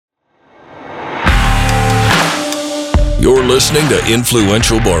listening to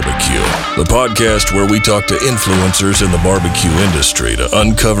Influential Barbecue, the podcast where we talk to influencers in the barbecue industry to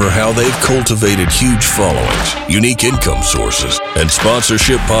uncover how they've cultivated huge followings, unique income sources, and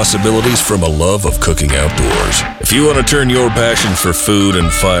sponsorship possibilities from a love of cooking outdoors. If you want to turn your passion for food and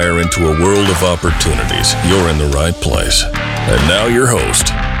fire into a world of opportunities, you're in the right place. And now your host,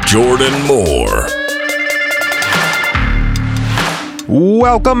 Jordan Moore.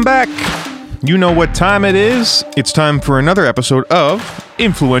 Welcome back. You know what time it is. It's time for another episode of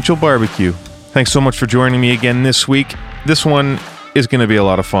Influential Barbecue. Thanks so much for joining me again this week. This one is going to be a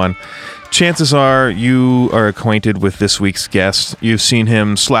lot of fun. Chances are you are acquainted with this week's guest. You've seen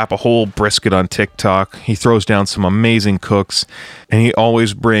him slap a whole brisket on TikTok. He throws down some amazing cooks, and he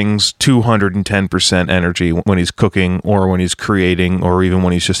always brings 210% energy when he's cooking or when he's creating or even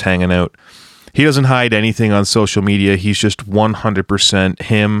when he's just hanging out. He doesn't hide anything on social media. He's just 100%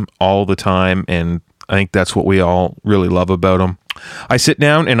 him all the time, and I think that's what we all really love about him. I sit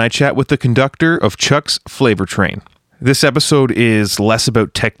down and I chat with the conductor of Chuck's Flavor Train. This episode is less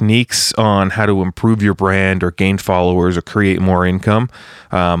about techniques on how to improve your brand or gain followers or create more income.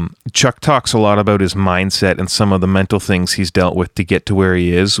 Chuck talks a lot about his mindset and some of the mental things he's dealt with to get to where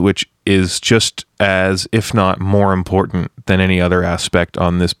he is, which is just as, if not more important than any other aspect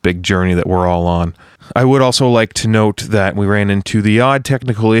on this big journey that we're all on. I would also like to note that we ran into the odd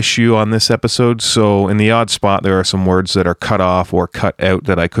technical issue on this episode, so in the odd spot there are some words that are cut off or cut out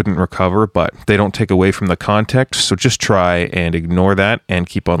that I couldn't recover, but they don't take away from the context, so just try and ignore that and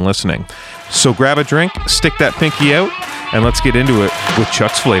keep on listening. So grab a drink, stick that pinky out, and let's get into it with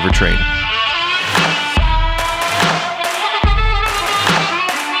Chuck's Flavor Train.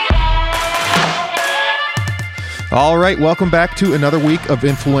 All right, welcome back to another week of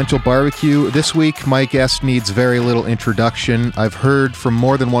Influential Barbecue. This week, my guest needs very little introduction. I've heard from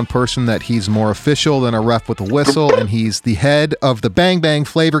more than one person that he's more official than a ref with a whistle, and he's the head of the Bang Bang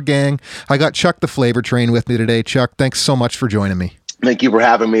Flavor Gang. I got Chuck the Flavor Train with me today. Chuck, thanks so much for joining me. Thank you for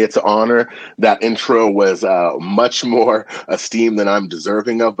having me. It's an honor. That intro was much more esteemed than I'm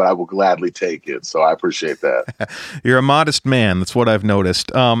deserving of, but I will gladly take it. So I appreciate that. You're a modest man. That's what I've noticed.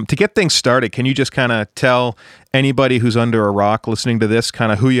 To get things started, can you just kind of tell anybody who's under a rock listening to this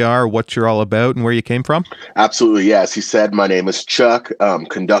kind of who you are, what you're all about, and where you came from? Absolutely, yes. He said, my name is Chuck,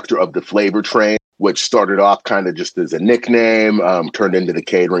 conductor of the Flavor Train, which started off kind of just as a nickname, turned into the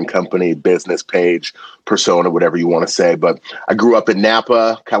catering company, business page, persona, whatever you want to say. But I grew up in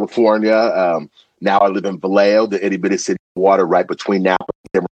Napa, California. Now I live in Vallejo, the itty bitty city of water right between Napa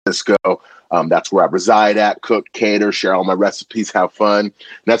and San Francisco. That's where I reside at, cook, cater, share all my recipes, have fun. And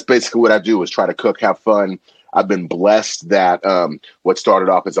that's basically what I do, is try to cook, have fun. I've been blessed that what started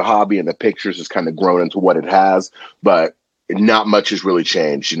off as a hobby and the pictures has kind of grown into what it has, but not much has really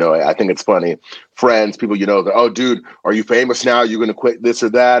changed. You know, I think it's funny. Friends, people, you know, oh, dude, are you famous now? Are you going to quit this or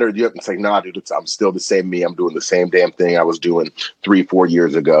that? Or do you have to say, nah, dude, I'm still the same me. I'm doing the same damn thing I was doing 3-4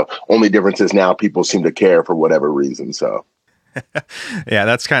 years ago. Only difference is now people seem to care for whatever reason. So. Yeah,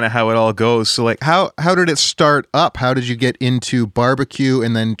 that's kind of how it all goes. So like, how did it start up? How did you get into barbecue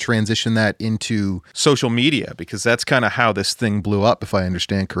and then transition that into social media? Because that's kind of how this thing blew up, if I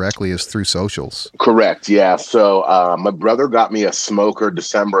understand correctly, is through socials. Correct. Yeah. So my brother got me a smoker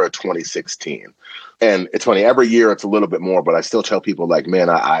December of 2016. And it's funny, every year it's a little bit more, but I still tell people like, man,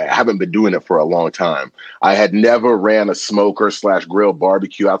 I haven't been doing it for a long time. I had never ran a smoker/grill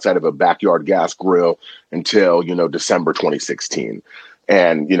barbecue outside of a backyard gas grill until, December 2016.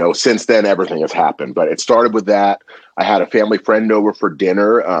 And, since then, everything has happened. But it started with that. I had a family friend over for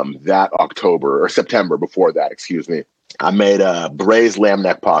dinner that September before that, excuse me. I made a braised lamb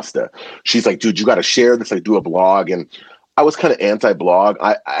neck pasta. She's like, dude, you got to share this, like do a blog. And I was kind of anti-blog.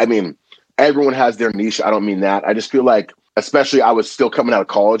 I mean, everyone has their niche. I don't mean that. I just feel like, especially I was still coming out of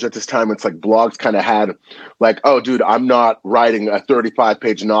college at this time. It's like blogs kind of had like, oh, dude, I'm not writing a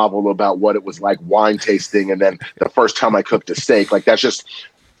 35-page novel about what it was like wine tasting. And then the first time I cooked a steak, like that's just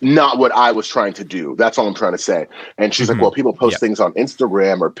not what I was trying to do. That's all I'm trying to say. And she's like, well, people post things on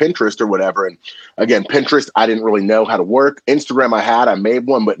Instagram or Pinterest or whatever. And again, Pinterest, I didn't really know how to work. Instagram, I made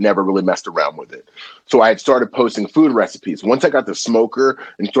one, but never really messed around with it. So I had started posting food recipes. Once I got the smoker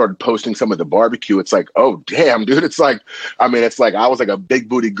and started posting some of the barbecue, it's like, oh, damn, dude. It's like I was like a big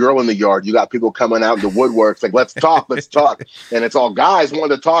booty girl in the yard. You got people coming out in the woodworks like, let's talk. And it's all guys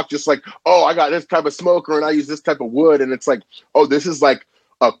wanting to talk, just like, oh, I got this type of smoker and I use this type of wood. And it's like, oh, this is like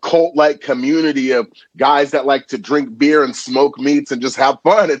a cult-like community of guys that like to drink beer and smoke meats and just have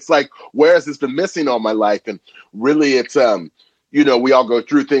fun. It's like, where has this been missing all my life? And really it's, we all go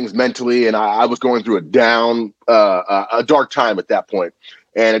through things mentally, and I was going through a dark time at that point.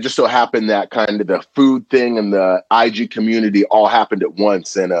 And it just so happened that kind of the food thing and the IG community all happened at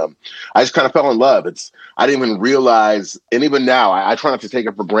once. And I just kind of fell in love. I didn't even realize, and even now, I try not to take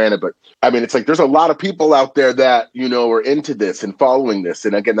it for granted, but I mean, it's like there's a lot of people out there that, are into this and following this.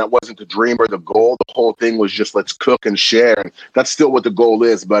 And again, that wasn't the dream or the goal. The whole thing was just let's cook and share. And that's still what the goal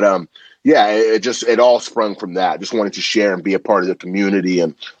is. But yeah, it all sprung from that. Just wanting to share and be a part of the community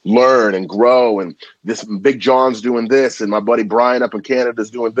and learn and grow. And this Big John's doing this, and my buddy Brian up in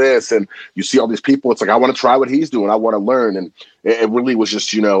Canada's doing this. And you see all these people. It's like, I want to try what he's doing. I want to learn. And it really was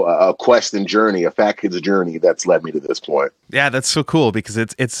just, a quest and journey, a fat kid's journey that's led me to this point. Yeah, that's so cool because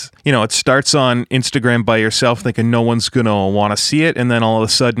it's it starts on Instagram by yourself thinking no one's going to want to see it. And then all of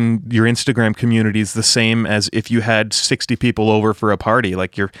a sudden your Instagram community is the same as if you had 60 people over for a party.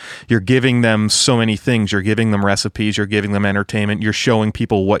 Like you're giving them so many things. You're giving them recipes. You're giving them entertainment. You're showing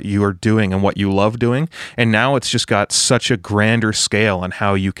people what you are doing and what you love doing. And now it's just got such a grander scale on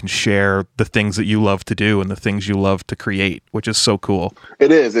how you can share the things that you love to do and the things you love to create, which is so cool.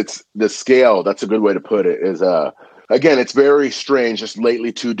 It is. It's the scale. That's a good way to put it is, again, it's very strange just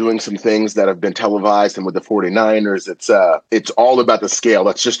lately too, doing some things that have been televised and with the 49ers, it's all about the scale.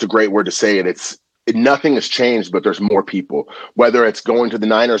 That's just a great word to say it. Nothing has changed, but there's more people. Whether it's going to the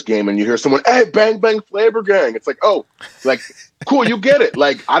Niners game and you hear someone, hey, bang, bang, Flavor Gang. It's like, oh, like, cool, you get it.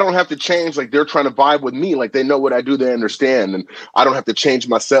 Like, I don't have to change. Like, they're trying to vibe with me. Like, they know what I do. They understand. And I don't have to change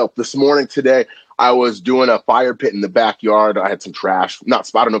myself. This morning, today, I was doing a fire pit in the backyard. I had some trash. I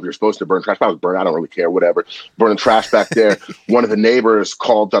don't know if you're supposed to burn trash. If I was burning, I don't really care, whatever. Burning trash back there. One of the neighbors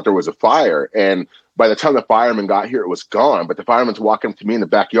thought there was a fire. And by the time the fireman got here, it was gone. But the fireman's walking up to me in the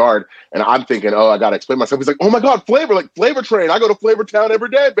backyard, and I'm thinking, oh, I got to explain myself. He's like, oh, my God, Flavor, like Flavor Train. I go to Flavor Town every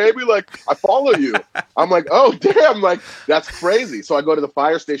day, baby. Like, I follow you. I'm like, oh, damn, like, that's crazy. So I go to the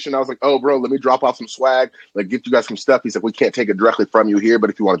fire station. I was like, oh, bro, let me drop off some swag, like, get you guys some stuff. He's like, we can't take it directly from you here, but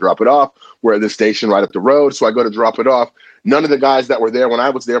if you want to drop it off, we're at this station right up the road. So I go to drop it off. None of the guys that were there when I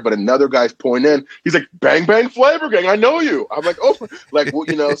was there, but another guy's pointing in. He's like, bang, bang, Flavor Gang. I know you. I'm like, oh, like,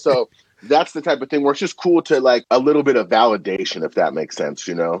 well, so that's the type of thing where it's just cool to like a little bit of validation, if that makes sense,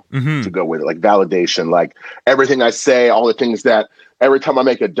 to go with it. Like validation, like everything I say, all the things that every time I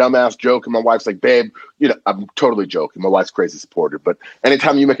make a dumbass joke and my wife's like, babe, I'm totally joking. My wife's crazy supportive. But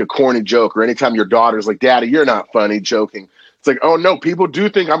anytime you make a corny joke or anytime your daughter's like, Daddy, you're not funny, joking. It's like, oh, no, people do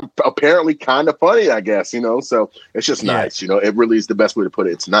think I'm apparently kind of funny, I guess, so it's just nice. It really is the best way to put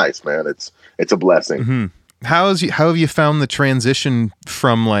it. It's nice, man. It's a blessing. Mm-hmm. How have you found the transition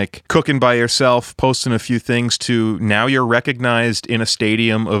from like cooking by yourself, posting a few things to now you're recognized in a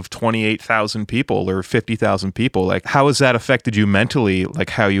stadium of 28,000 people or 50,000 people? Like, how has that affected you mentally?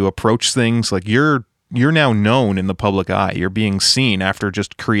 Like how you approach things? Like you're now known in the public eye. You're being seen after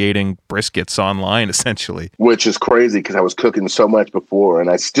just creating briskets online, essentially. Which is crazy because I was cooking so much before and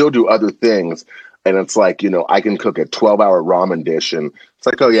I still do other things. And it's like, I can cook a 12-hour ramen dish and it's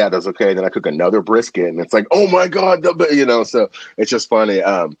like, oh, yeah, that's okay. Then I cook another brisket and it's like, oh, my God, so it's just funny.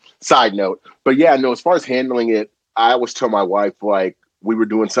 Side note. But yeah, no, as far as handling it, I always tell my wife, like, we were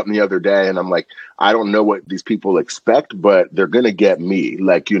doing something the other day and I'm like, I don't know what these people expect, but they're going to get me,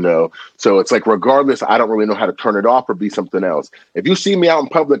 like, so it's like, regardless, I don't really know how to turn it off or be something else. If you see me out in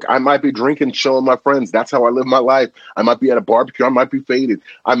public, I might be drinking, showing my friends. That's how I live my life. I might be at a barbecue. I might be faded.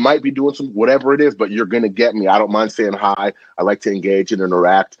 I might be doing some, whatever it is, but you're going to get me. I don't mind saying hi. I like to engage and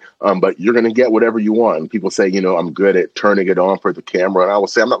interact, but you're going to get whatever you want. And people say, I'm good at turning it on for the camera. And I will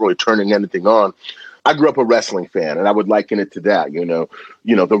say, I'm not really turning anything on. I grew up a wrestling fan, and I would liken it to that,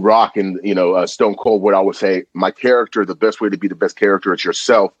 The Rock and, Stone Cold would always say, my character, the best way to be the best character, it's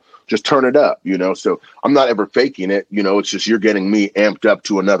yourself. Just turn it up, So I'm not ever faking it, it's just you're getting me amped up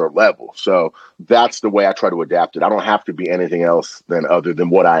to another level. So that's the way I try to adapt it. I don't have to be anything else other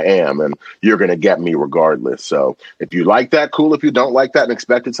than what I am, and you're going to get me regardless. So if you like that, cool. If you don't like that and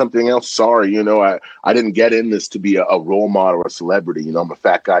expected something else, sorry. I didn't get in this to be a role model or a celebrity. I'm a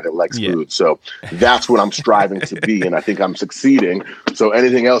fat guy that likes food. So that's what I'm striving to be, and I think I'm succeeding. So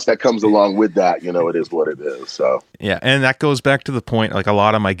anything else that comes along with that, it is what it is. So yeah, and that goes back to the point, like a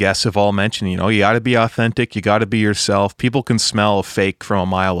lot of my guests have all mentioned, you got to be authentic. You got to be yourself. People can smell fake from a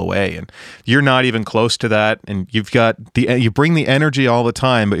mile away, and you're not even close to that. And you bring the energy all the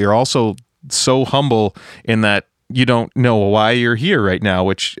time, but you're also so humble in that you don't know why you're here right now,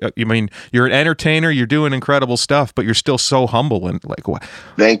 which you're an entertainer, you're doing incredible stuff, but you're still so humble and like, what?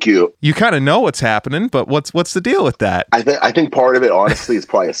 Thank you. You kind of know what's happening, but what's the deal with that? I think part of it, honestly, is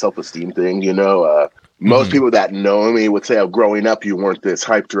probably a self-esteem thing. Most people that know me would say, oh, growing up, you weren't this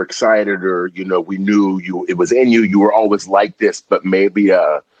hyped or excited, or, we knew it was in you. You were always like this, but maybe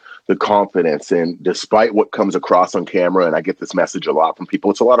the the confidence. And despite what comes across on camera, and I get this message a lot from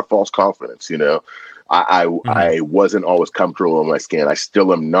people, it's a lot of false confidence, you know. I wasn't always comfortable in my skin. I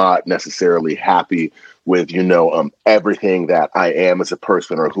still am not necessarily happy with, you know, everything that I am as a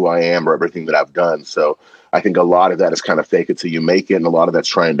person or who I am or everything that I've done. So I think a lot of that is kind of fake it till you make it. And a lot of that's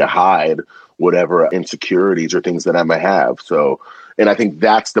trying to hide whatever insecurities or things that I might have. So, and I think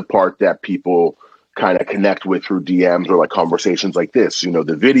that's the part that people kind of connect with through DMs or like conversations like this. You know,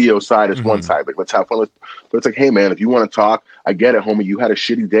 the video side is one side, like let's have fun. But it's like, hey man, if you want to talk, I get it, homie. You had a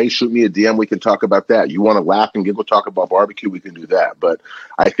shitty day. Shoot me a DM. We can talk about that. You want to laugh and giggle, talk about barbecue. We can do that. But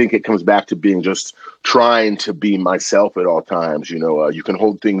I think it comes back to being just trying to be myself at all times. You know, you can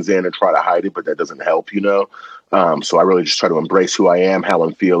hold things in and try to hide it, but that doesn't help, you know? So I really just try to embrace who I am, how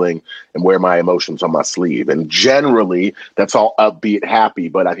I'm feeling, and wear my emotions on my sleeve. And generally that's all upbeat, happy.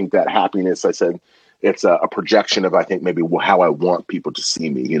 But I think that happiness, I said, it's a projection of, I think, maybe how I want people to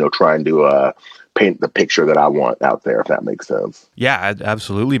see me, you know, trying to paint the picture that I want out there, if that makes sense. Yeah, it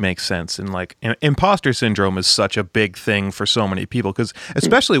absolutely makes sense. And like imposter syndrome is such a big thing for so many people, because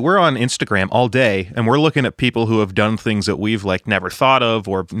especially we're on Instagram all day and we're looking at people who have done things that we've like never thought of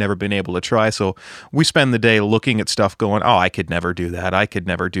or never been able to try. So we spend the day looking at stuff going, oh, I could never do that. I could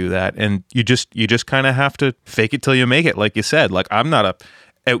never do that. And you just kind of have to fake it till you make it. Like you said, like I'm not a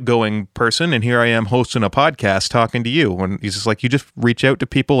outgoing person, and here I am hosting a podcast talking to you. When he's just like, you just reach out to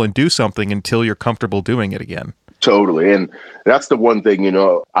people and do something until you're comfortable doing it again. Totally. And that's the one thing, you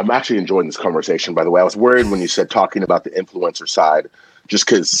know, I'm actually enjoying this conversation, by the way. I was worried when you said talking about the influencer side, just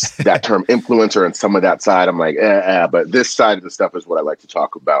because that term influencer and some of that side, I'm like, but this side of the stuff is what I like to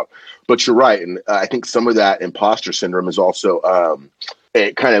talk about. But you're right. And I think some of that imposter syndrome is also,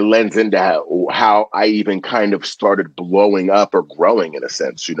 it kind of lends into how I even kind of started blowing up or growing in a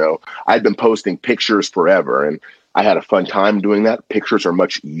sense. You know, I'd been posting pictures forever and I had a fun time doing that. Pictures are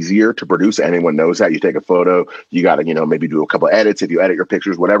much easier to produce. Anyone knows that. You take a photo, you got to, you know, maybe do a couple of edits. If you edit your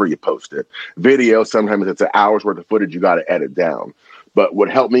pictures, whatever, you post it. Video, sometimes it's an hour's worth of footage you got to edit down. But what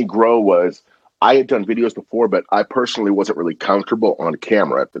helped me grow was I had done videos before, but I personally wasn't really comfortable on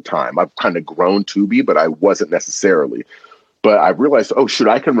camera at the time. I've kind of grown to be, but I wasn't necessarily. But I realized, oh, shoot,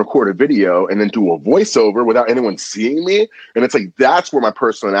 I can record a video and then do a voiceover without anyone seeing me. And it's like, that's where my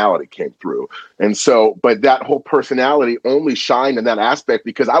personality came through. And so, but that whole personality only shined in that aspect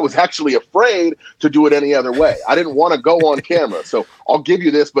because I was actually afraid to do it any other way. I didn't want to go on camera. So I'll give you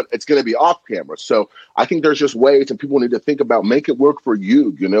this, but it's going to be off camera. So I think there's just ways, and people need to think about, make it work for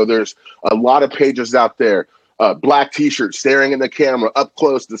you. You know, there's a lot of pages out there, black t-shirt, staring in the camera, up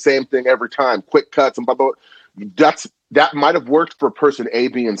close, the same thing every time, quick cuts and blah, blah, blah. That might have worked for person A,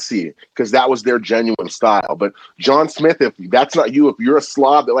 B, and C because that was their genuine style. But John Smith, if that's not you, if you're a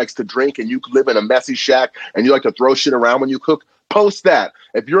slob that likes to drink and you live in a messy shack and you like to throw shit around when you cook, post that.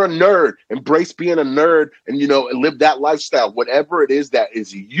 If you're a nerd, embrace being a nerd and, you know, live that lifestyle. Whatever it is that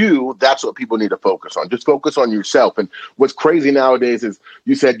is you, that's what people need to focus on. Just focus on yourself. And what's crazy nowadays is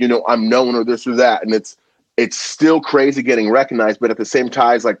you said, you know, I'm known or this or that. And it's still crazy getting recognized, but at the same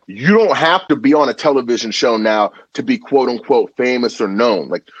time, it's like, you don't have to be on a television show now to be quote unquote famous or known.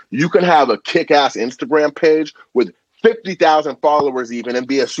 Like you can have a kick-ass Instagram page with 50,000 followers even and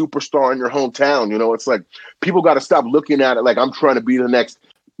be a superstar in your hometown. You know, it's like people got to stop looking at it like I'm trying to be the next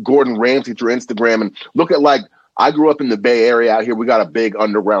Gordon Ramsay through Instagram and look at like, I grew up in the Bay Area out here. We got a big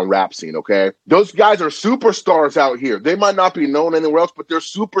underground rap scene, okay? Those guys are superstars out here. They might not be known anywhere else, but they're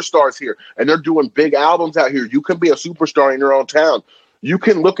superstars here. And they're doing big albums out here. You can be a superstar in your own town. You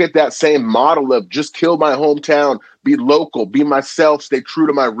can look at that same model of just kill my hometown, be local, be myself, stay true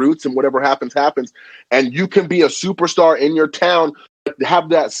to my roots, and whatever happens, happens. And you can be a superstar in your town, have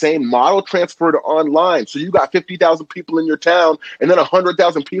that same model transferred online. So you got 50,000 people in your town and then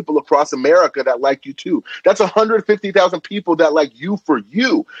 100,000 people across America that like you too. That's 150,000 people that like you for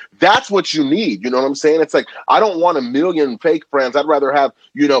you. That's what you need. You know what I'm saying? It's like, I don't want 1 million fake friends. I'd rather have,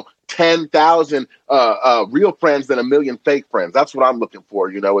 you know, 10,000 real friends than 1 million fake friends. That's what I'm looking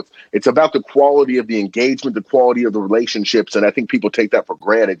for. You know, it's about the quality of the engagement, the quality of the relationships. And I think people take that for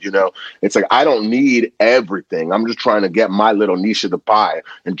granted. You know, it's like, I don't need everything. I'm just trying to get my little niche of the pie,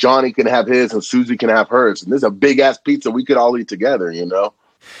 and Johnny can have his and Susie can have hers. And there's a big ass pizza we could all eat together, you know?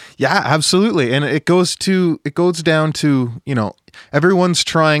 Yeah, absolutely. And it goes down to, you know, everyone's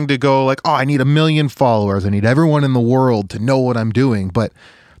trying to go like, oh, I need 1 million followers. I need everyone in the world to know what I'm doing. But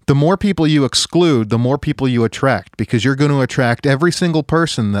the more people you exclude, the more people you attract, because you're going to attract every single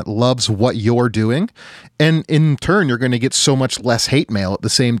person that loves what you're doing. And in turn, you're going to get so much less hate mail at the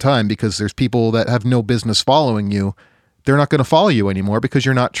same time, because there's people that have no business following you. They're not going to follow you anymore because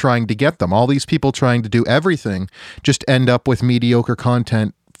you're not trying to get them. All these people trying to do everything just end up with mediocre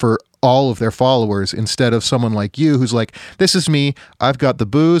content for all of their followers, instead of someone like you who's like, this is me, I've got the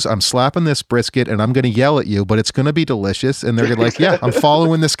booze, I'm slapping this brisket, and I'm going to yell at you, but it's going to be delicious. And they're like, yeah, I'm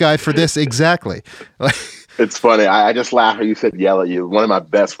following this guy for this. Exactly. It's funny. I just laugh when you said yell at you. One of my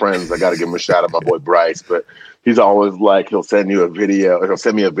best friends, I got to give him a shout out, my boy Bryce, but he's always like, he'll send me a video.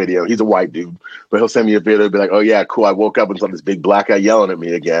 He's a white dude, but he'll send me a video and be like, oh yeah, cool. I woke up and saw this big black guy yelling at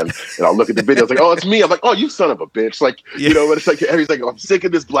me again. And I'll look at the video. It's like, oh, it's me. I'm like, oh, you son of a bitch. Like, you know, but it's like, he's like, I'm sick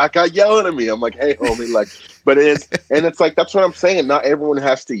of this black guy yelling at me. I'm like, hey, homie, like, but it is, and it's like, that's what I'm saying. Not everyone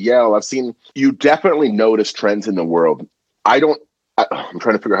has to yell. You definitely notice trends in the world. I'm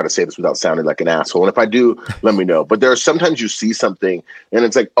trying to figure out how to say this without sounding like an asshole. And if I do, let me know. But there are sometimes you see something and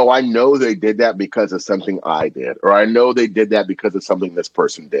it's like, oh, I know they did that because of something I did. Or I know they did that because of something this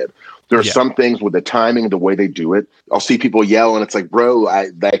person did. There are some things with the timing, the way they do it. I'll see people yell and it's like, bro,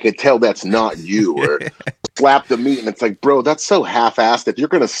 I could tell that's not you. Or slap the meat. And it's like, bro, that's so half-assed. If you're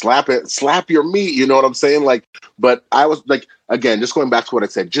going to slap it, slap your meat. You know what I'm saying? Like, but I was like, again, just going back to what I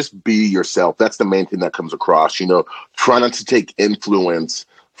said, just be yourself. That's the main thing that comes across, you know, try not to take influence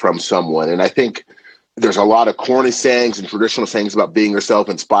from someone. And I think there's a lot of corny sayings and traditional sayings about being yourself,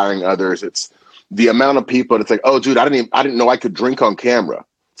 inspiring others. It's the amount of people that's like, oh, dude, I didn't know I could drink on camera.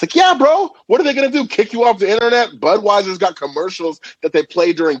 It's like, yeah, bro, what are they going to do? Kick you off the internet? Budweiser's got commercials that they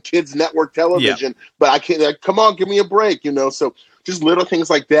play during kids network television, but I can't, like, come on, give me a break, you know? So just little things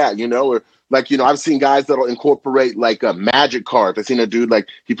like that, you know, or like, you know, I've seen guys that'll incorporate like magic cards. I've seen a dude, like,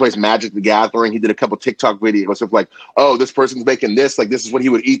 he plays Magic the Gathering. He did a couple TikTok videos of like, oh, this person's making this, like, this is what he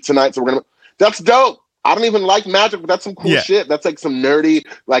would eat tonight. So that's dope. I don't even like magic, but that's some cool shit. That's like some nerdy,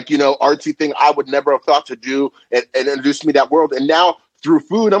 like, you know, artsy thing I would never have thought to do and introduce me to that world. And now through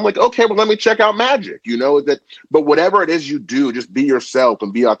food, I'm like, okay, well, let me check out magic, you know, but whatever it is you do, just be yourself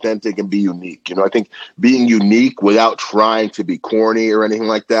and be authentic and be unique. You know, I think being unique without trying to be corny or anything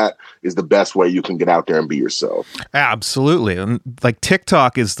like that is the best way you can get out there and be yourself. Absolutely. And like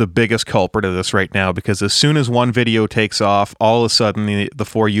TikTok is the biggest culprit of this right now, because as soon as one video takes off, all of a sudden the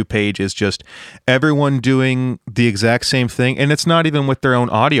For You page is just everyone doing the exact same thing. And it's not even with their own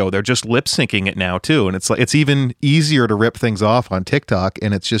audio. They're just lip syncing it now too. And it's like, it's even easier to rip things off on TikTok.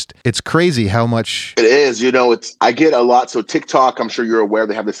 And it's crazy how much it is. You know, I get a lot. So TikTok, I'm sure you're aware,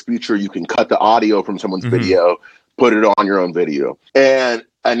 they have this feature you can cut the audio from someone's video, put it on your own video. And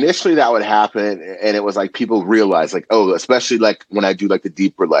initially that would happen, and it was like people realize, like, oh, especially like when I do like the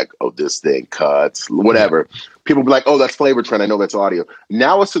deeper, like, oh, this thing cuts, whatever. People be like, oh, that's Flavor Trend. I know that's audio.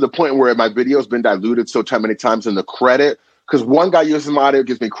 Now it's to the point where my video's been diluted so many times in the credit. Because one guy uses my audio,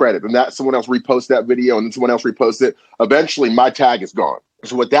 gives me credit, and that someone else reposts that video, and then someone else reposts it. Eventually, my tag is gone.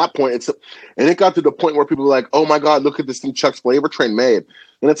 So at that point, it got to the point where people were like, "Oh my God, look at this thing Chuck's Flavor Train made,"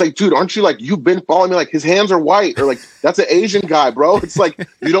 and it's like, dude, aren't you like, you've been following me? Like, his hands are white, or like, that's an Asian guy, bro. It's like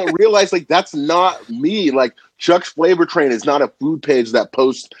you don't realize, like, that's not me. Like, Chuck's Flavor Train is not a food page that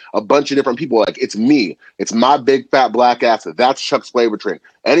posts a bunch of different people. Like, it's me. It's my big fat black ass. That's Chuck's Flavor Train.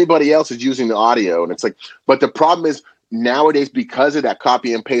 Anybody else is using the audio, and it's like, but the problem is, nowadays, because of that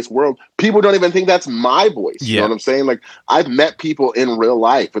copy and paste world, people don't even think that's my voice. You know what I'm saying? Like, I've met people in real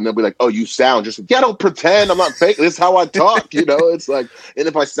life and they'll be like, oh, you sound just, yeah, don't pretend, I'm not fake. This is how I talk, you know? It's like, and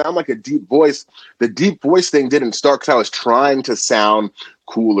if I sound like a deep voice, the deep voice thing didn't start because I was trying to sound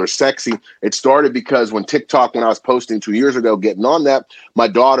cool or sexy. It started because when I was posting 2 years ago, getting on that, my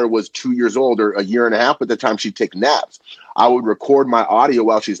daughter was 2 years old, or a year and a half at the time. She'd take naps. I would record my audio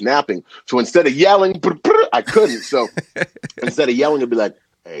while she's napping. So instead of yelling, I couldn't. So instead of yelling, it'd be like,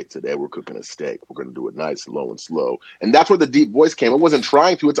 hey, today we're cooking a steak. We're going to do it nice, low and slow. And that's where the deep voice came. I wasn't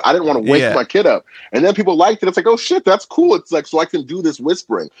trying to. I didn't want to wake my kid up. And then people liked it. It's like, oh, shit, that's cool. It's like, so I can do this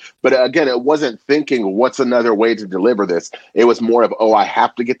whispering. But again, it wasn't thinking, what's another way to deliver this? It was more of, oh, I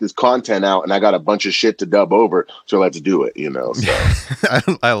have to get this content out, and I got a bunch of shit to dub over, so let's do it, you know? So.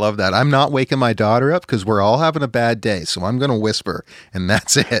 I love that. I'm not waking my daughter up because we're all having a bad day, so I'm going to whisper, and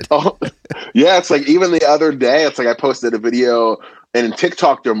that's it. Oh, yeah, it's like even the other day, it's like I posted a video. And in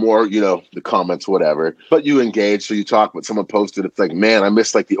TikTok, they're more, you know, the comments, whatever. But you engage, so you talk. But someone posted, it's like, man, I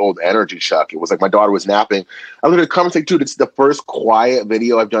miss like the old energy Chuck. It was like my daughter was napping. I look at the comments like, dude, it's the first quiet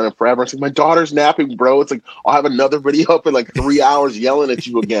video I've done in forever. It's like, my daughter's napping, bro. It's like, I'll have another video up in like 3 hours yelling at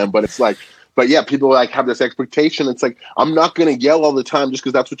you again. But it's like, but yeah, people like have this expectation. It's like, I'm not going to yell all the time just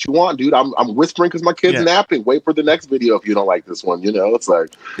because that's what you want, dude. I'm whispering because my kid's napping. Wait for the next video if you don't like this one, you know? It's like.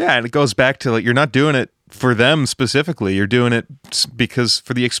 Yeah, and it goes back to like, you're not doing it for them specifically. You're doing it because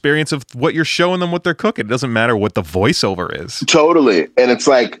for the experience of what you're showing them, what they're cooking. It doesn't matter what the voiceover is. Totally. And it's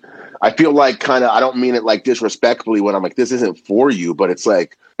like, I feel like kind of, I don't mean it like disrespectfully when I'm like, this isn't for you, but it's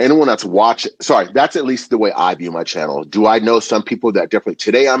like anyone that's watching, sorry, that's at least the way I view my channel. Do I know some people that definitely,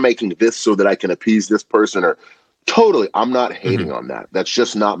 today I'm making this so that I can appease this person, or totally, I'm not hating on that. That's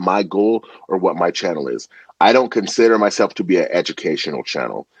just not my goal or what my channel is. I don't consider myself to be an educational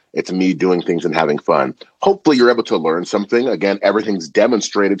channel. It's me doing things and having fun. Hopefully you're able to learn something. Again, everything's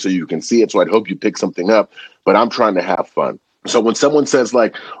demonstrated so you can see it. So I'd hope you pick something up, but I'm trying to have fun. So when someone says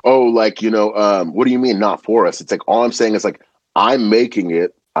like, oh, like, what do you mean not for us? It's like, all I'm saying is like, I'm making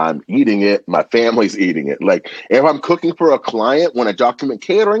it, I'm eating it, my family's eating it. Like if I'm cooking for a client when I document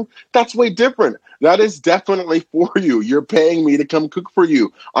catering, that's way different. That is definitely for you. You're paying me to come cook for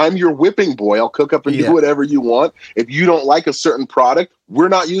you. I'm your whipping boy. I'll cook up and do whatever you want. If you don't like a certain product, we're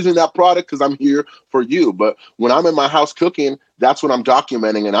not using that product because I'm here for you. But when I'm in my house cooking, that's what I'm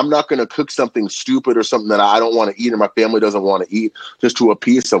documenting. And I'm not going to cook something stupid or something that I don't want to eat or my family doesn't want to eat just to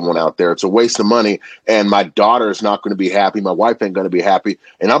appease someone out there. It's a waste of money. And my daughter is not going to be happy. My wife ain't going to be happy.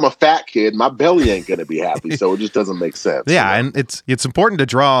 And I'm a fat kid. My belly ain't going to be happy. So it just doesn't make sense. Yeah. And it's important to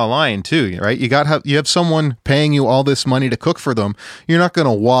draw a line too, right? You have someone paying you all this money to cook for them. You're not going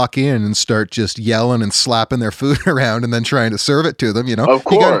to walk in and start just yelling and slapping their food around and then trying to serve it to them, Of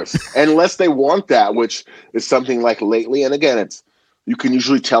course. Unless they want that, which is something like lately. And again, you can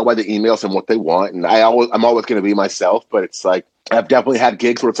usually tell by the emails and what they want. And I'm always going to be myself, but it's like, I've definitely had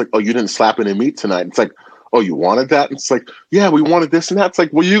gigs where it's like, oh, you didn't slap any meat tonight. It's like, oh, you wanted that? And it's like, yeah, we wanted this and that. It's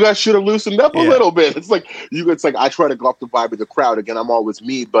like, well, you guys should have loosened up a little bit. It's like, I try to go off the vibe of the crowd. Again, I'm always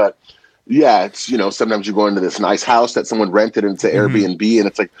me, but yeah, it's, sometimes you go into this nice house that someone rented and it's an Airbnb, and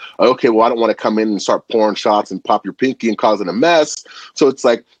it's like, okay, well, I don't want to come in and start pouring shots and pop your pinky and causing a mess. So it's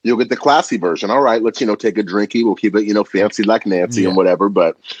like, you'll get the classy version. All right, let's, take a drinky. We'll keep it, fancy like Nancy and whatever.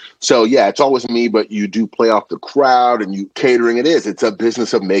 But so, yeah, it's always me, but you do play off the crowd and catering it's a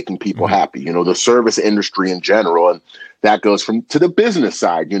business of making people happy, the service industry in general. And that goes to the business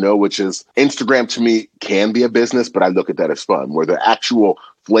side, which is Instagram to me can be a business, but I look at that as fun, where the actual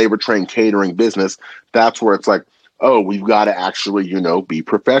Flavor Train catering business, that's where it's like, oh, we've got to actually, be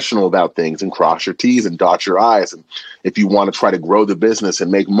professional about things and cross your T's and dot your I's. And if you want to try to grow the business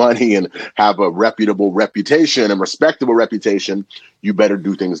and make money and have a reputable reputation and respectable reputation, you better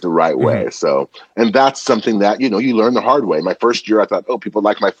do things the right way. So, and that's something that, you learn the hard way. My first year, I thought, oh, people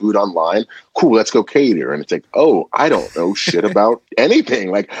like my food online. Cool, let's go cater. And it's like, oh, I don't know shit about anything.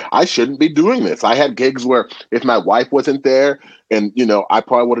 Like, I shouldn't be doing this. I had gigs where if my wife wasn't there, and, I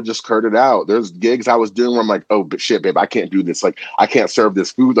probably would have just curded out. There's gigs I was doing where I'm like, oh, but shit, babe, I can't do this. Like, I can't serve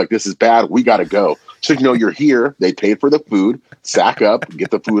this food. Like, this is bad. We got to go. So, you're here. They paid for the food. Sack up,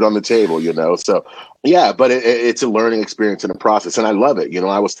 get the food on the table, So, yeah, but it's a learning experience and a process. And I love it. I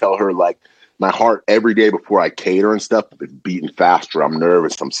always tell her, like, my heart every day before I cater and stuff is beating faster. I'm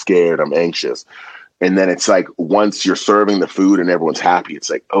nervous. I'm scared. I'm anxious. And then it's like, once you're serving the food and everyone's happy,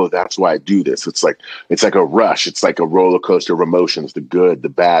 it's like, oh, that's why I do this. It's like a rush. It's like a roller coaster of emotions, the good, the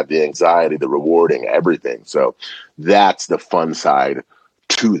bad, the anxiety, the rewarding, everything. So that's the fun side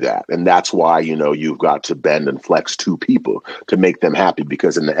to that. And that's why, you've got to bend and flex to people to make them happy,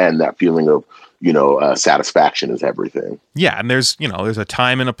 because in the end, that feeling of, satisfaction is everything. Yeah. And there's a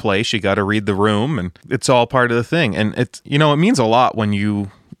time and a place. You got to read the room, and it's all part of the thing. And it's, it means a lot when you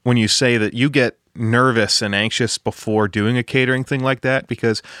say that you get nervous and anxious before doing a catering thing like that,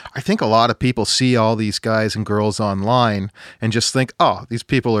 because I think a lot of people see all these guys and girls online and just think, oh, these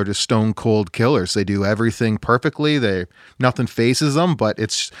people are just stone cold killers. They do everything perfectly. Nothing phases them. But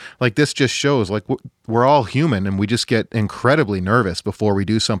it's like, this just shows like we're all human, and we just get incredibly nervous before we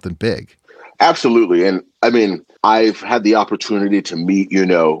do something big. Absolutely. And I mean, I've had the opportunity to meet,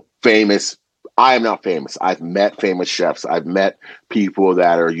 famous. I am not famous. I've met famous chefs. I've met people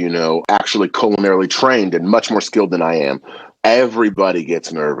that are, actually culinarily trained and much more skilled than I am. Everybody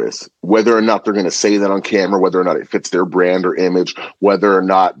gets nervous, whether or not they're going to say that on camera, whether or not it fits their brand or image, whether or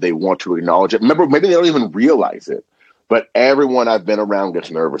not they want to acknowledge it. Remember, maybe they don't even realize it, but everyone I've been around gets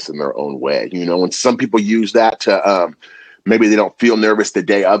nervous in their own way, and some people use that to, maybe they don't feel nervous the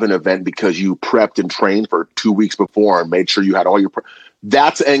day of an event because you prepped and trained for 2 weeks before and made sure you had all your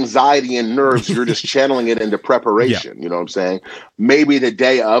that's anxiety and nerves. You're just channeling it into preparation. Yeah. You know what I'm saying? Maybe the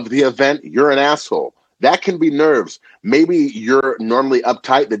day of the event, you're an asshole. That can be nerves. Maybe you're normally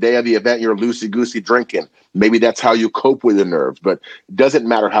uptight the day of the event. You're loosey-goosey drinking. Maybe that's how you cope with the nerves. But it doesn't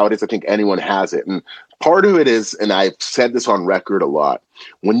matter how it is. I think anyone has it. And part of it is, and I've said this on record a lot,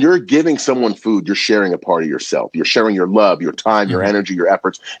 when you're giving someone food, you're sharing a part of yourself. You're sharing your love, your time, your energy, your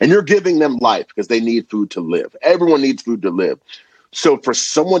efforts, and you're giving them life because they need food to live. Everyone needs food to live. So for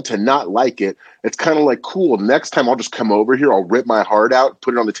someone to not like it, it's kind of like, cool, next time I'll just come over here, I'll rip my heart out,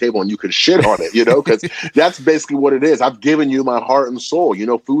 put it on the table, and you can shit on it, because that's basically what it is. I've given you my heart and soul.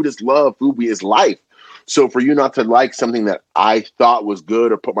 Food is love, food is life. So for you not to like something that I thought was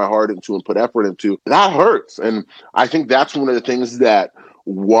good or put my heart into and put effort into, that hurts. And I think that's one of the things that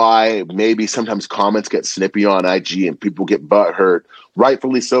why maybe sometimes comments get snippy on IG and people get butthurt.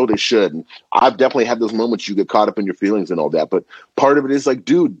 Rightfully so, they should. And I've definitely had those moments you get caught up in your feelings and all that. But part of it is like,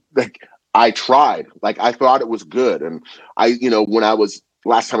 dude, like I tried. Like I thought it was good. And when I was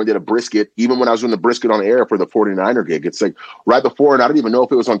last time I did a brisket, even when I was doing the brisket on air for the 49er gig, it's like right before, and I didn't even know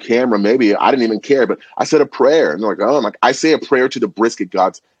if it was on camera. Maybe I didn't even care, but I said a prayer. And they're like, oh, I'm like, I say a prayer to the brisket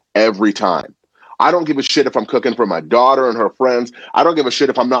gods every time. I don't give a shit if I'm cooking for my daughter and her friends. I don't give a shit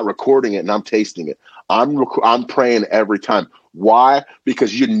if I'm not recording it and I'm tasting it. I'm praying every time. Why?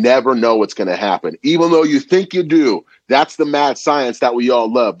 Because you never know what's going to happen. Even though you think you do, that's the mad science that we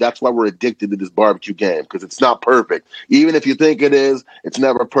all love. That's why we're addicted to this barbecue game, because it's not perfect. Even if you think it is, it's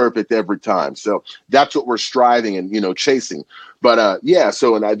never perfect every time. So that's what we're striving and, chasing. But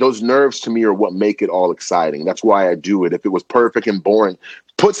those nerves to me are what make it all exciting. That's why I do it. If it was perfect and boring,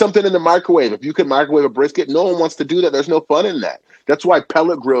 put something in the microwave. If you could microwave a brisket, no one wants to do that. There's no fun in that. That's why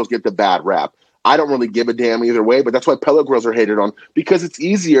pellet grills get the bad rap. I don't really give a damn either way, but that's why pellet grills are hated on, because it's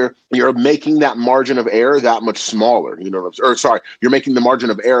easier. You're making that margin of error that much smaller. You're making the margin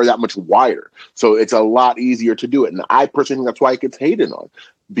of error that much wider. So it's a lot easier to do it. And I personally think that's why it gets hated on,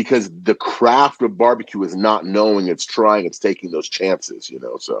 because the craft of barbecue is not knowing, it's trying, it's taking those chances,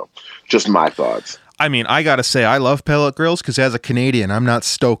 So just my thoughts. I mean, I got to say, I love pellet grills because as a Canadian, I'm not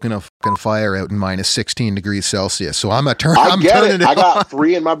stoking a fucking fire out in minus 16 degrees Celsius. So I'm turning it I got on.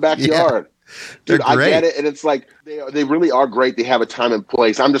 3 in my backyard. Yeah. Dude, I get it, and it's like they really are great. They have a time and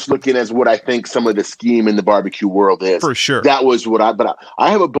place. I'm just looking as what I think some of the scheme in the barbecue world is. For sure. That was what I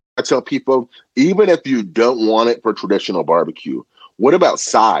have a book I tell people, even if you don't want it for traditional barbecue, what about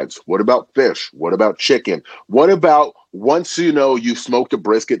sides? What about fish? What about chicken? What about once you smoked a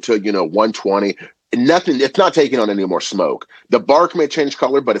brisket to 120? Nothing, it's not taking on any more smoke. The bark may change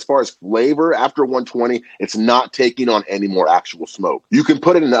color, but as far as flavor after 120, it's not taking on any more actual smoke. You can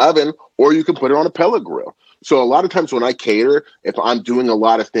put it in the oven or you can put it on a pellet grill. So a lot of times when I cater, if I'm doing a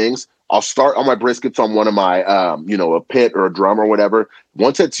lot of things, I'll start on my briskets on one of my, a pit or a drum or whatever.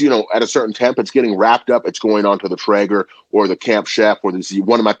 Once it's, at a certain temp, it's getting wrapped up. It's going onto the Traeger or the Camp Chef or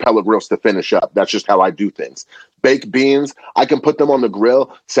one of my pellet grills to finish up. That's just how I do things. Baked beans, I can put them on the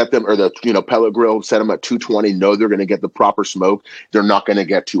grill, set them, or the pellet grill, set them at 220, know they're going to get the proper smoke. They're not going to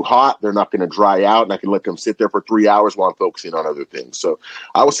get too hot. They're not going to dry out, and I can let them sit there for 3 hours while I'm focusing on other things. So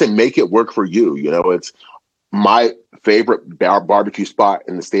I would say make it work for you. It's my favorite barbecue spot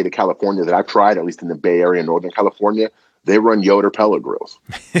in the state of California that I've tried, at least in the Bay Area, Northern California. They run Yoder pellet grills,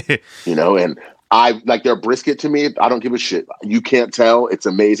 and I like their brisket. To me, I don't give a shit. You can't tell. It's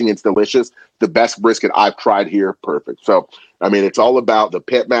amazing. It's delicious. The best brisket I've tried here. Perfect. So, I mean, it's all about the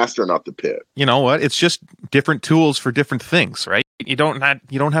pit master, not the pit. You know what? It's just different tools for different things, right? You don't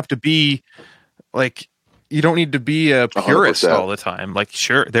have to be like, you don't need to be a purist 100%. All the time. Like,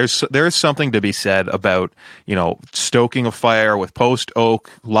 sure, there's something to be said about, stoking a fire with post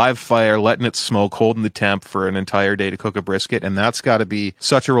oak, live fire, letting it smoke, holding the temp for an entire day to cook a brisket. And that's got to be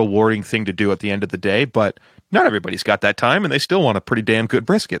such a rewarding thing to do at the end of the day. But not everybody's got that time, and they still want a pretty damn good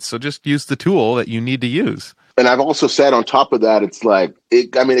brisket. So just use the tool that you need to use. And I've also said on top of that, it's like,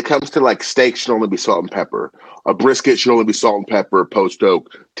 it comes to like steak should only be salt and pepper. A brisket should only be salt and pepper, post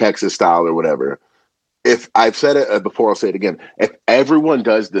oak, Texas style or whatever. If I've said it before, I'll say it again. If everyone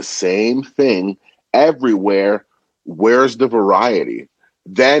does the same thing everywhere, where's the variety?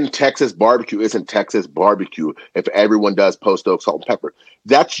 Then Texas barbecue isn't Texas barbecue if everyone does post oak, salt, and pepper.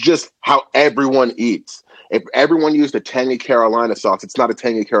 That's just how everyone eats. If everyone used a tangy Carolina sauce, it's not a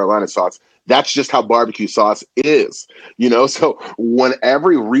tangy Carolina sauce. That's just how barbecue sauce is. So when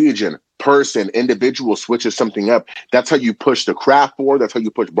every region, person, individual switches something up, that's how you push the craft forward. That's how you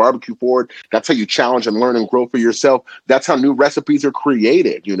push barbecue forward. That's how you challenge and learn and grow for yourself. That's how new recipes are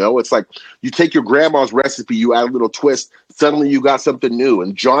created. It's like you take your grandma's recipe, you add a little twist, suddenly you got something new.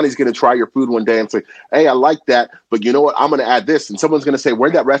 And Johnny's going to try your food one day and say, hey, I like that, but you know what? I'm going to add this. And someone's going to say,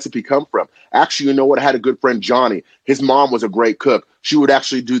 where'd that recipe come from? Actually, you know what? I had a good friend, Johnny. His mom was a great cook. She would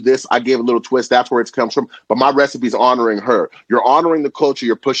actually do this. I gave a little twist. That's where it comes from. But my recipe is honoring her. You're honoring the culture.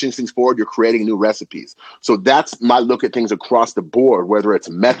 You're pushing things forward. You're creating new recipes. So that's my look at things across the board, whether it's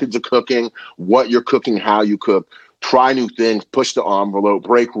methods of cooking, what you're cooking, how you cook. Try new things, push the envelope,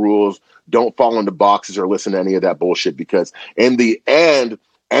 break rules. Don't fall into boxes or listen to any of that bullshit, because in the end,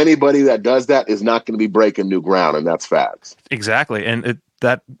 anybody that does that is not going to be breaking new ground, and that's facts. Exactly. And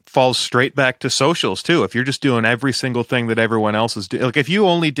that falls straight back to socials too. If you're just doing every single thing that everyone else is doing, like if you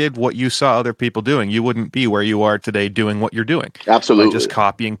only did what you saw other people doing, you wouldn't be where you are today doing what you're doing. Absolutely. By just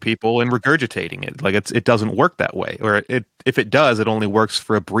copying people and regurgitating it. Like it doesn't work that way. Or if it does, it only works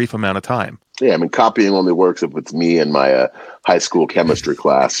for a brief amount of time. Yeah, I mean, copying only works if it's me in my high school chemistry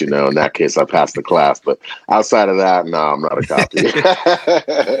class. In that case, I passed the class. But outside of that, no, I'm not a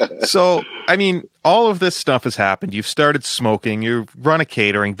copy. So, I mean, all of this stuff has happened. You've started smoking. You run a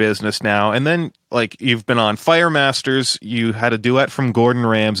catering business now. And then, like, you've been on Fire Masters. You had a duet from Gordon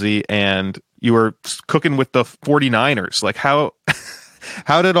Ramsay. And you were cooking with the 49ers. Like, how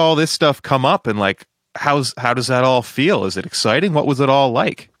did all this stuff come up? And, like, how does that all feel? Is it exciting? What was it all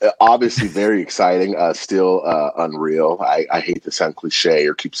like? Obviously very exciting, still unreal. I hate to sound cliche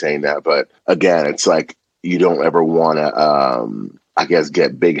or keep saying that, but again, it's like you don't ever want to, I guess,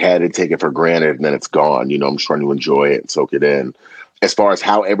 get big-headed, take it for granted, and then it's gone. I'm just trying to enjoy it and soak it in. As far as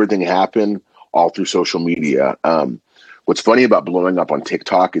how everything happened, all through social media. What's funny about blowing up on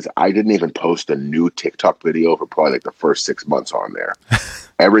TikTok is I didn't even post a new TikTok video for probably like the first 6 months on there.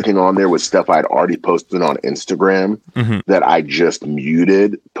 Everything on there was stuff I'd already posted on Instagram that I just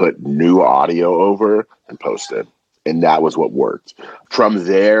muted, put new audio over, and posted. And that was what worked. From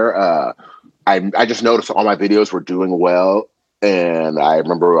there, I just noticed all my videos were doing well. And I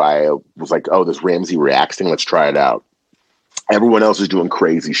remember I was like, oh, this Ramsay Reacts thing, let's try it out. Everyone else is doing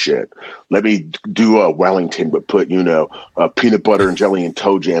crazy shit. Let me do a Wellington, but put, peanut butter and jelly and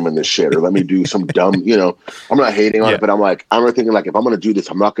toe jam in this shit. Or let me do some dumb, I'm not hating on it, but I'm thinking like, if I'm going to do this,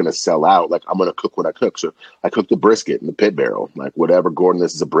 I'm not going to sell out. Like, I'm going to cook what I cook. So I cooked the brisket in the pit barrel, like whatever, Gordon,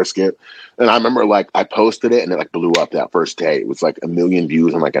 this is a brisket. And I remember like I posted it and it like blew up that first day. It was like 1 million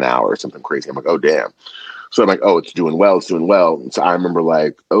views in like an hour or something crazy. I'm like, oh, damn. So I'm like, oh, it's doing well. It's doing well. And so I remember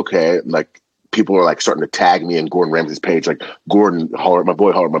like, okay, like, people are like starting to tag me in Gordon Ramsay's page, like Gordon, holler at my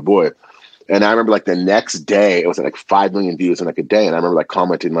boy. And I remember like the next day, it was like 5 million views in like a day. And I remember like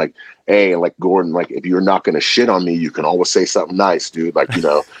commenting like, hey, like Gordon, like if you're not going to shit on me, you can always say something nice, dude. Like,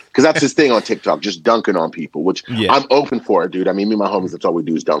 because that's his thing on TikTok, just dunking on people, which I'm open for it, dude. I mean, me and my homies, that's all we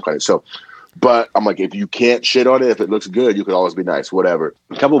do is dunk on it. So, but I'm like, if you can't shit on it, if it looks good, you could always be nice, whatever.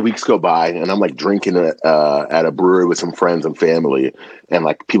 A couple of weeks go by and I'm like drinking at a brewery with some friends and family. And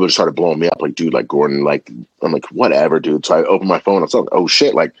like people just started blowing me up like, dude, like Gordon, like, I'm like, whatever, dude. So I opened my phone. I was like, oh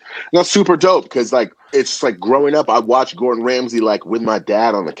shit. Like, that's super dope. Cause like, it's like growing up, I watched Gordon Ramsay like with my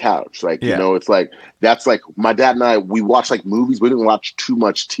dad on the couch. Like, it's like, that's like my dad and I, we watched like movies. We didn't watch too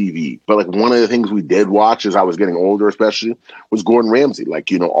much TV, but like one of the things we did watch as I was getting older, especially was Gordon Ramsay, like,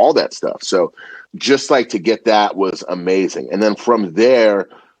 all that stuff. So just like to get that was amazing. And then from there,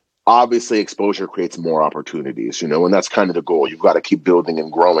 obviously exposure creates more opportunities, and that's kind of the goal. You've got to keep building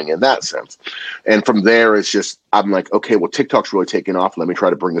and growing in that sense. And from there, it's just, I'm like, okay, well, TikTok's really taking off. Let me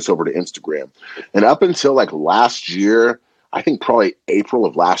try to bring this over to Instagram. And up until like last year, I think probably April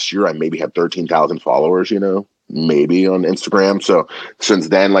of last year, I maybe had 13,000 followers, maybe on Instagram. So since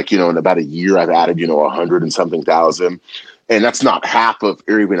then, like, in about a year, I've added, 100 and something thousand. And that's not half of,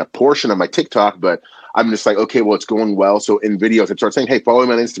 or even a portion of my TikTok, but I'm just like, okay, well, it's going well. So in videos, I start saying, hey, follow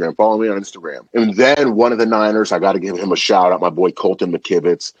me on Instagram. And then one of the Niners, I got to give him a shout out, my boy Colton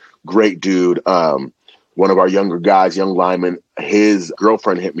McKivitz, great dude. One of our younger guys, young lineman, his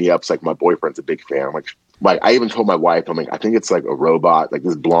girlfriend hit me up. It's like, my boyfriend's a big fan. I'm like, I even told my wife, I'm like, I think it's like a robot. Like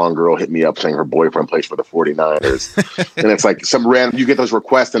this blonde girl hit me up saying her boyfriend plays for the 49ers. And it's like some random, you get those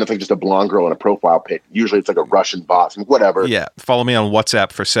requests and it's like just a blonde girl in a profile pic. Usually it's like a Russian bot, whatever. Yeah. Follow me on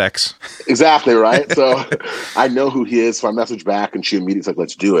WhatsApp for sex. Exactly. Right. So I know who he is. So I message back and she immediately like,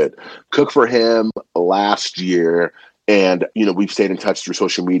 let's do it. Cook for him last year. And, we've stayed in touch through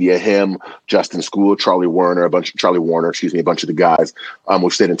social media, him, Justin School, Charlie Warner, a bunch of the guys.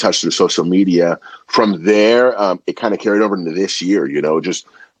 We've stayed in touch through social media. From there, it kind of carried over into this year,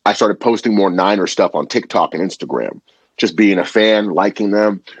 I started posting more Niner stuff on TikTok and Instagram, just being a fan, liking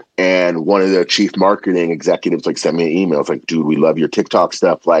them. And one of the chief marketing executives like sent me an email. It's like, dude, we love your TikTok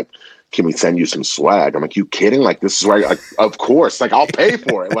stuff. Like, can we send you some swag? I'm like, you kidding? Like, this is right. Like, of course. Like, I'll pay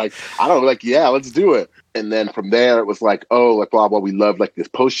for it. Like, I don't know. Like, yeah, let's do it. And then from there, it was like, oh, like, blah, blah, we love like this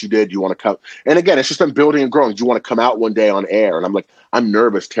post you did. You want to come? And again, it's just been building and growing. Do you want to come out one day on air? And I'm like, I'm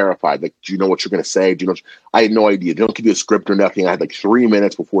nervous, terrified. Like, do you know what you're going to say? I had no idea. They don't give you a script or nothing. I had like 3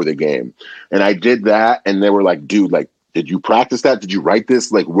 minutes before the game. And I did that. And they were like, dude, like, did you practice that? Did you write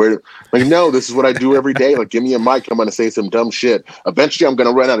this? Like, where? Like, no, this is what I do every day. Like, give me a mic. I'm going to say some dumb shit. Eventually, I'm going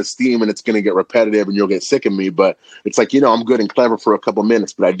to run out of steam and it's going to get repetitive and you'll get sick of me. But it's like, I'm good and clever for a couple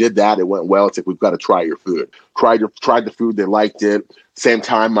minutes, but I did that. It went well. It's like, we've got to try your food. Tried the food. They liked it. Same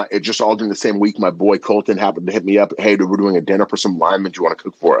time, it just all during the same week, my boy Colton happened to hit me up. Hey, dude, we're doing a dinner for some linemen. Do you want to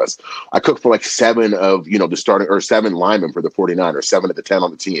cook for us? I cooked for like 7 of, the starting, or 7 linemen for the 49ers, 7 of the 10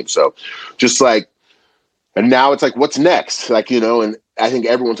 on the team. So just like, and now it's like, what's next? Like, and I think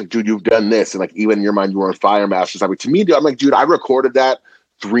everyone's like, dude, you've done this. And like, even in your mind, you were on Fire Masters. I mean, to me, dude, I'm like, dude, I recorded that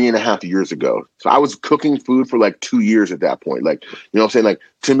 3.5 years ago. So I was cooking food for like 2 years at that point. Like, what I'm saying? Like,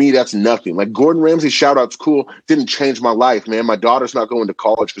 to me, that's nothing. Like, Gordon Ramsay shout out's cool. Didn't change my life, man. My daughter's not going to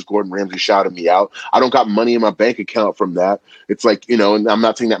college because Gordon Ramsay shouted me out. I don't got money in my bank account from that. It's like, and I'm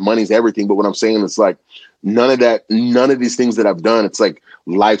not saying that money's everything, but what I'm saying is like, none of these things that I've done, it's like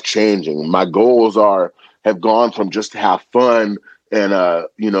life changing. My goals have gone from just to have fun and,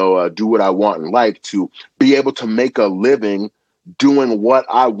 do what I want and like, to be able to make a living doing what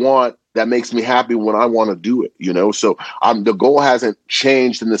I want that makes me happy when I want to do it, So the goal hasn't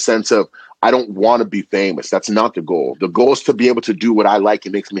changed in the sense of I don't want to be famous. That's not the goal. The goal is to be able to do what I like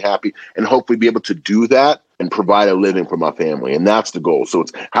and makes me happy and hopefully be able to do that and provide a living for my family. And that's the goal. So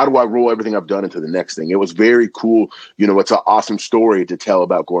it's how do I roll everything I've done into the next thing? It was very cool. It's an awesome story to tell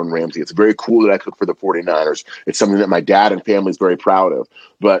about Gordon Ramsay. It's very cool that I cook for the 49ers. It's something that my dad and family is very proud of.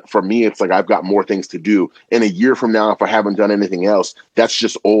 But for me, it's like I've got more things to do. In a year from now, if I haven't done anything else, that's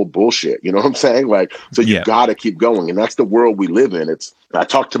just old bullshit. You know what I'm saying? Like, so you got to keep going. And that's the world we live in. I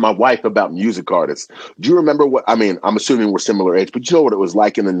talked to my wife about music artists. Do you remember I'm assuming we're similar age, but you know what it was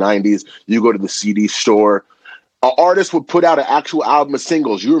like in the 90s? You go to the CD store, an artist would put out an actual album of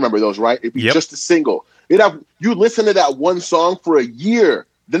singles. You remember those, right? It'd be just a single. You listen to that one song for a year,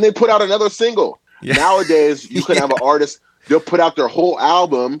 then they put out another single. Yeah. Nowadays, you can have an artist, they'll put out their whole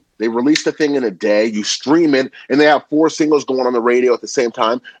album, they release the thing in a day, you stream it, and they have 4 singles going on the radio at the same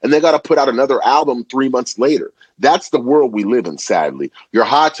time, and they got to put out another album 3 months later. That's the world we live in, sadly. You're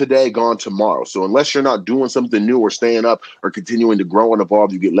hot today, gone tomorrow. So unless you're not doing something new or staying up or continuing to grow and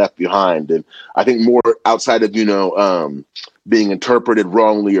evolve, you get left behind. And I think more outside of, being interpreted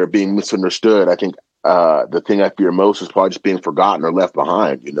wrongly or being misunderstood, I think the thing I fear most is probably just being forgotten or left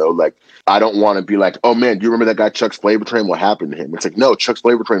behind. Like, I don't want to be like, oh man, do you remember that guy Chuck's Flavor Train? What happened to him? It's like, no, Chuck's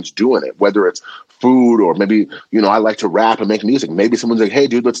Flavor Train's doing it, whether it's food or maybe, I like to rap and make music. Maybe someone's like, hey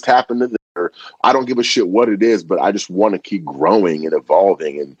dude, let's tap into this. Or I don't give a shit what it is, but I just want to keep growing and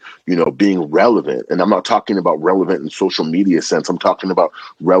evolving and, being relevant. And I'm not talking about relevant in social media sense. I'm talking about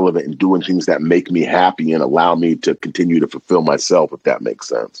relevant and doing things that make me happy and allow me to continue to fulfill myself, if that makes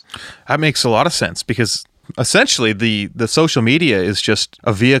sense. That makes a lot of sense, because essentially the social media is just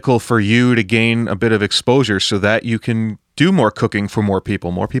a vehicle for you to gain a bit of exposure so that you can do more cooking for more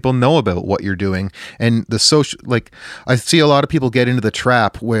people. More people know about what you're doing. And the social, like, I see a lot of people get into the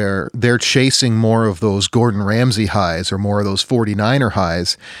trap where they're chasing more of those Gordon Ramsay highs or more of those 49er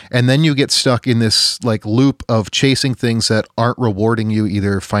highs. And then you get stuck in this like loop of chasing things that aren't rewarding you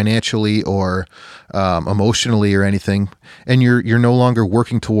either financially or emotionally or anything. And you're no longer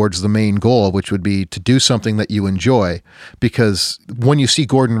working towards the main goal, which would be to do something that you enjoy. Because when you see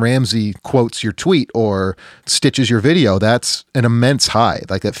Gordon Ramsay quotes your tweet or stitches your video, that's an immense high.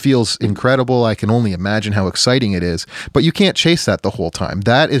 Like, that feels incredible. I can only imagine how exciting it is, but you can't chase that the whole time.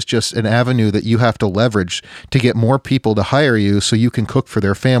 That is just an avenue that you have to leverage to get more people to hire you so you can cook for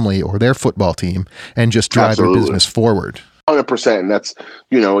their family or their football team and just drive their business forward. 100%. And that's,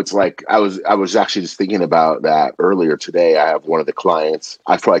 it's like, I was actually just thinking about that earlier today. I have one of the clients,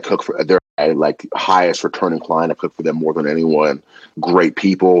 I probably cook for their like highest returning client. I cook for them more than anyone. Great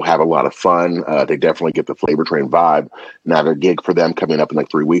people, have a lot of fun. They definitely get the Flavor Train vibe. And I have a gig for them coming up in like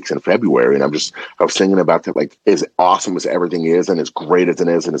 3 weeks in February. And I was thinking about that, like, as awesome as everything is and as great as it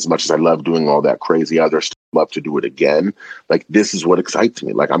is, and as much as I love doing all that crazy other stuff, love to do it again. Like, this is what excites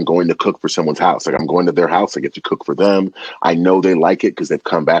me. Like, I'm going to cook for someone's house. Like, I'm going to their house. I get to cook for them. I know they like it because they've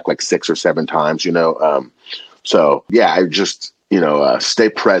come back like 6 or 7 times, So yeah, I just, stay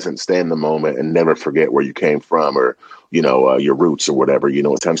present, stay in the moment, and never forget where you came from or, your roots or whatever.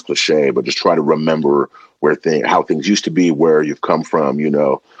 It sounds cliche, but just try to remember how things used to be, where you've come from,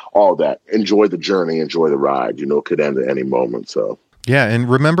 all that. Enjoy the journey, enjoy the ride. It could end at any moment. So. Yeah, and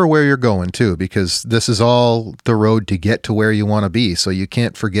remember where you're going too, because this is all the road to get to where you want to be. So you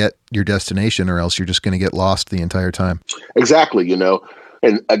can't forget your destination, or else you're just going to get lost the entire time. Exactly,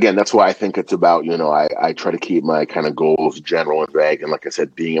 And again, that's why I think it's about, I try to keep my kind of goals general and vague. And like I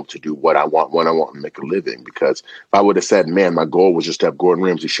said, being able to do what I want, when I want, and make a living. Because if I would have said, man, my goal was just to have Gordon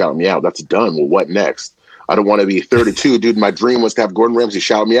Ramsay shout me out, that's done. Well, what next? I don't want to be 32. Dude, my dream was to have Gordon Ramsay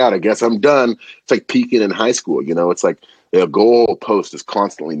shout me out. I guess I'm done. It's like peaking in high school. It's like the goal post is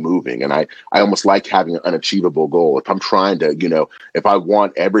constantly moving. And I almost like having an unachievable goal. If I'm trying to, if I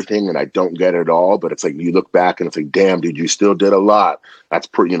want everything and I don't get it all, but it's like you look back and it's like, damn, dude, you still did a lot. That's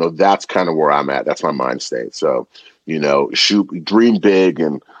pretty, that's kind of where I'm at. That's my mind state. So, shoot, dream big.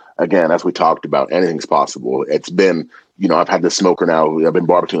 And again, as we talked about, anything's possible. It's been, I've had this smoker now. I've been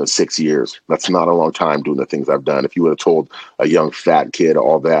barbecuing 6 years. That's not a long time doing the things I've done. If you would have told a young fat kid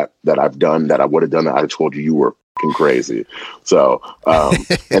all that I've done, that I would have done that, I'd have told you were fucking crazy. So,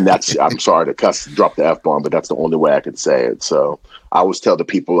 and that's, I'm sorry to drop the F-bomb, but that's the only way I could say it. So I always tell the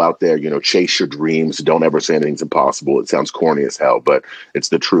people out there, chase your dreams. Don't ever say anything's impossible. It sounds corny as hell, but it's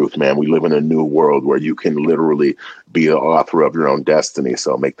the truth, man. We live in a new world where you can literally be the author of your own destiny.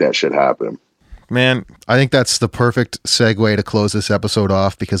 So make that shit happen. Man, I think that's the perfect segue to close this episode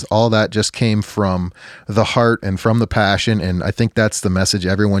off, because all that just came from the heart and from the passion. And I think that's the message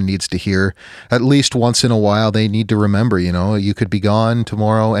everyone needs to hear. At least once in a while, they need to remember, you could be gone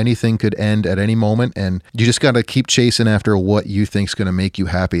tomorrow. Anything could end at any moment. And you just got to keep chasing after what you think's going to make you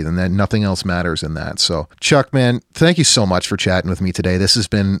happy. Then that nothing else matters in that. So Chuck, man, thank you so much for chatting with me today. This has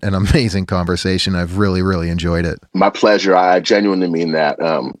been an amazing conversation. I've really, really enjoyed it. My pleasure. I genuinely mean that.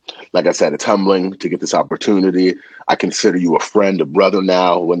 Like I said, it's humbling to get this opportunity. I consider you a friend, a brother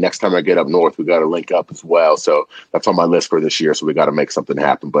now. When next time I get up north, we got to link up as well. So that's on my list for this year. So we got to make something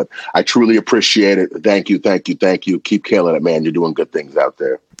happen. But I truly appreciate it. Thank you. Keep killing it, man. You're doing good things out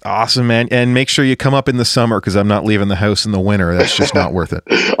there. Awesome, man. And make sure you come up in the summer, because I'm not leaving the house in the winter. That's just not worth it.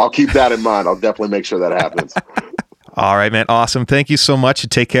 I'll keep that in mind. I'll definitely make sure that happens. All right, man. Awesome. Thank you so much.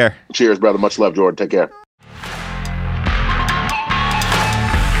 Take care. Cheers, brother. Much love, Jordan. Take care.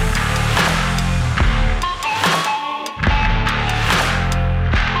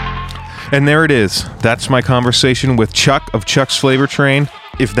 And there it is. That's my conversation with Chuck of Chuck's Flavor Train.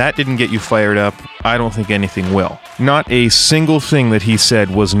 If that didn't get you fired up, I don't think anything will. Not a single thing that he said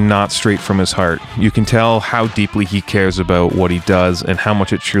was not straight from his heart. You can tell how deeply he cares about what he does and how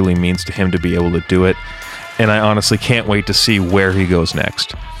much it truly means to him to be able to do it. And I honestly can't wait to see where he goes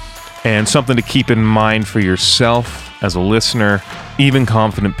next. And something to keep in mind for yourself as a listener, even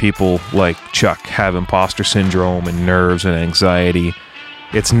confident people like Chuck have imposter syndrome and nerves and anxiety.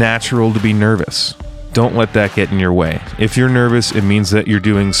 It's natural to be nervous. Don't let that get in your way. If you're nervous, it means that you're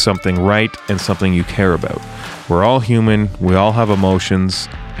doing something right and something you care about. We're all human, we all have emotions,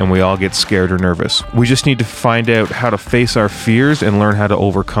 and we all get scared or nervous. We just need to find out how to face our fears and learn how to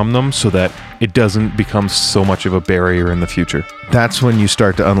overcome them so that it doesn't become so much of a barrier in the future. That's when you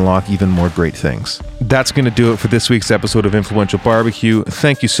start to unlock even more great things. That's going to do it for this week's episode of Influential Barbecue.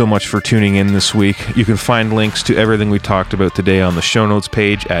 Thank you so much for tuning in this week. You can find links to everything we talked about today on the show notes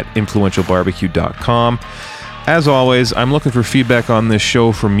page at influentialbarbecue.com. As always, I'm looking for feedback on this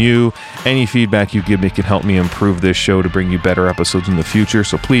show from you. Any feedback you give me can help me improve this show to bring you better episodes in the future.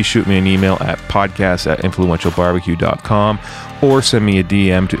 So please shoot me an email at podcast@influentialbarbecue.com or send me a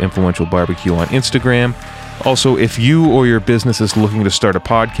DM to Influential Barbecue on Instagram. Also, if you or your business is looking to start a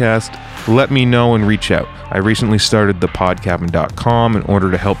podcast, let me know and reach out. I recently started thepodcabin.com in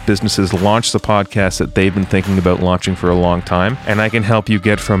order to help businesses launch the podcast that they've been thinking about launching for a long time. And I can help you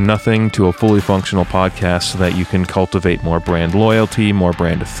get from nothing to a fully functional podcast so that you can cultivate more brand loyalty, more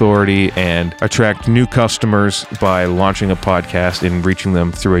brand authority, and attract new customers by launching a podcast and reaching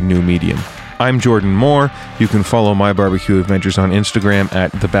them through a new medium. I'm Jordan Moore. You can follow my barbecue adventures on Instagram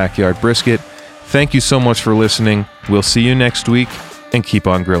at The Backyard Brisket. Thank you so much for listening. We'll see you next week, and keep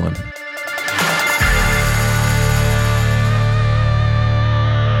on grilling.